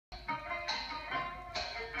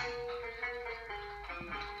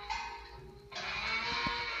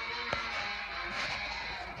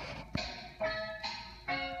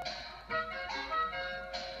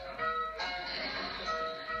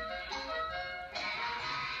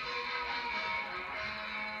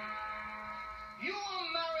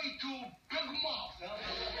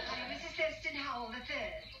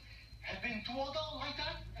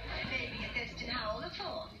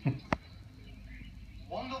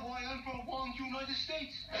why Emperor wants United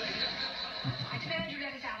States. I demand you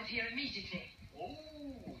let us out of here immediately.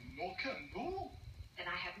 Oh, no can do. Then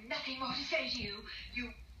I have nothing more to say to you,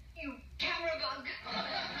 you camera bug.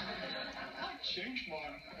 I changed my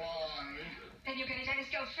mind. Then you're going to let us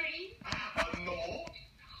go free? No.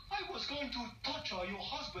 I was going to torture your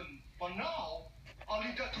husband, but now I'll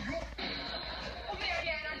leave that to you. Oh,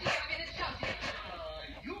 Marianne, I think I've been insulted.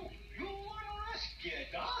 You are not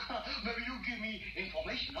scared, huh? Maybe you give me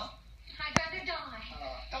information, huh? I'd rather die.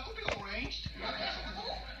 That could be arranged.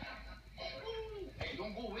 Hey,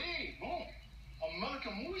 don't go away. No.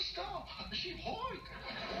 American movie star. She hurt.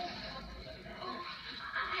 I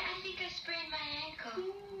think I sprained my ankle.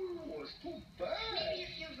 Ooh, it's too bad. Maybe if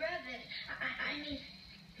you rub it. I mean,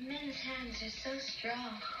 men's hands are so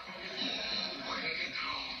strong.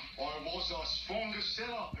 I was the strongest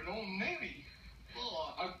sailor in Old Navy.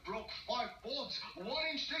 Oh, I broke 5 boats, 1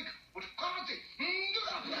 inch thick with karate.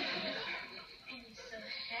 And you're so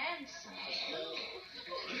handsome, too.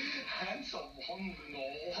 Handsome one, no.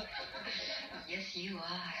 Yes, you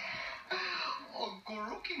are. Oh, good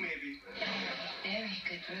looking, maybe. Very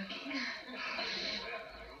good looking.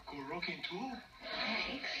 Good looking, too.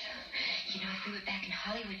 Thanks. You know, if we were back in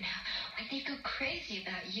Hollywood now, they'd go crazy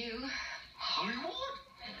about you. Hollywood?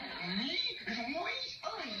 Me? In movies?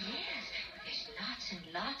 Oh, yes. There's lots and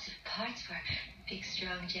lots of parts for big,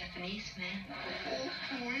 strong Japanese men. Oh,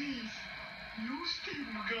 please. You steal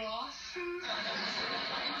glasses?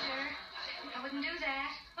 Sir, I wouldn't do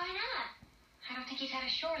that. Why not? I don't think he's had a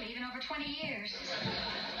shore leave in over 20 years.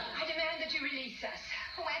 I demand that you release us.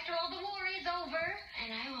 Oh, after all, the war is over.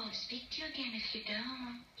 And I won't speak to you again if you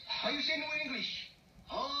don't. How you say no English?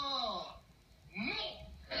 Ah, no.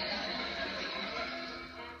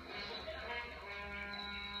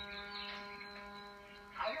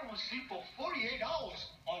 I don't sleep for 48 hours.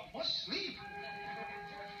 I must sleep.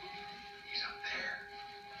 He's up there.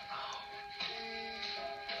 Oh.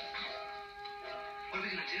 What are we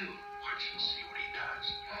going to do? Watch and see what he does.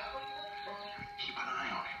 Keep an eye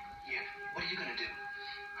on him. Yeah. What are you going to do?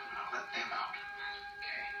 I'm going to let them out.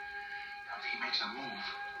 Okay. Now, if he makes a move,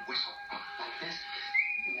 whistle. Like this.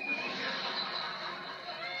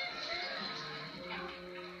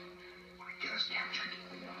 Want to get us captured.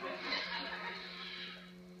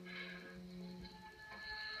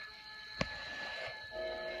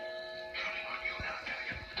 Counting on you now,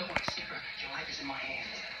 Gilligan. Don't worry, Skipper. Your life is in my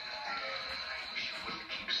hands. I wish you wouldn't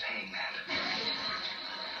keep saying that.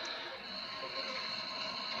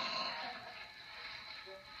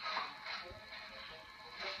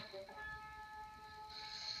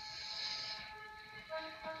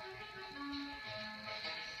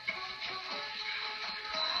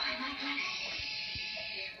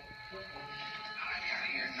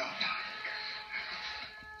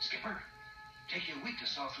 Skipper, take you a week to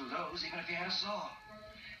saw through those, even if you had a saw.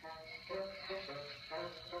 Don't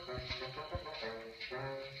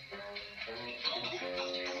do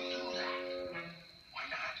that. Why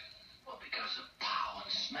not? Well, because of pow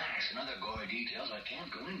and smacks and other gory details I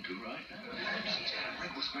can't go into right now. He's got him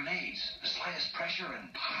rigged with grenades. The slightest pressure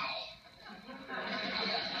and pow.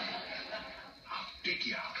 I'll dig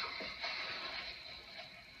you out.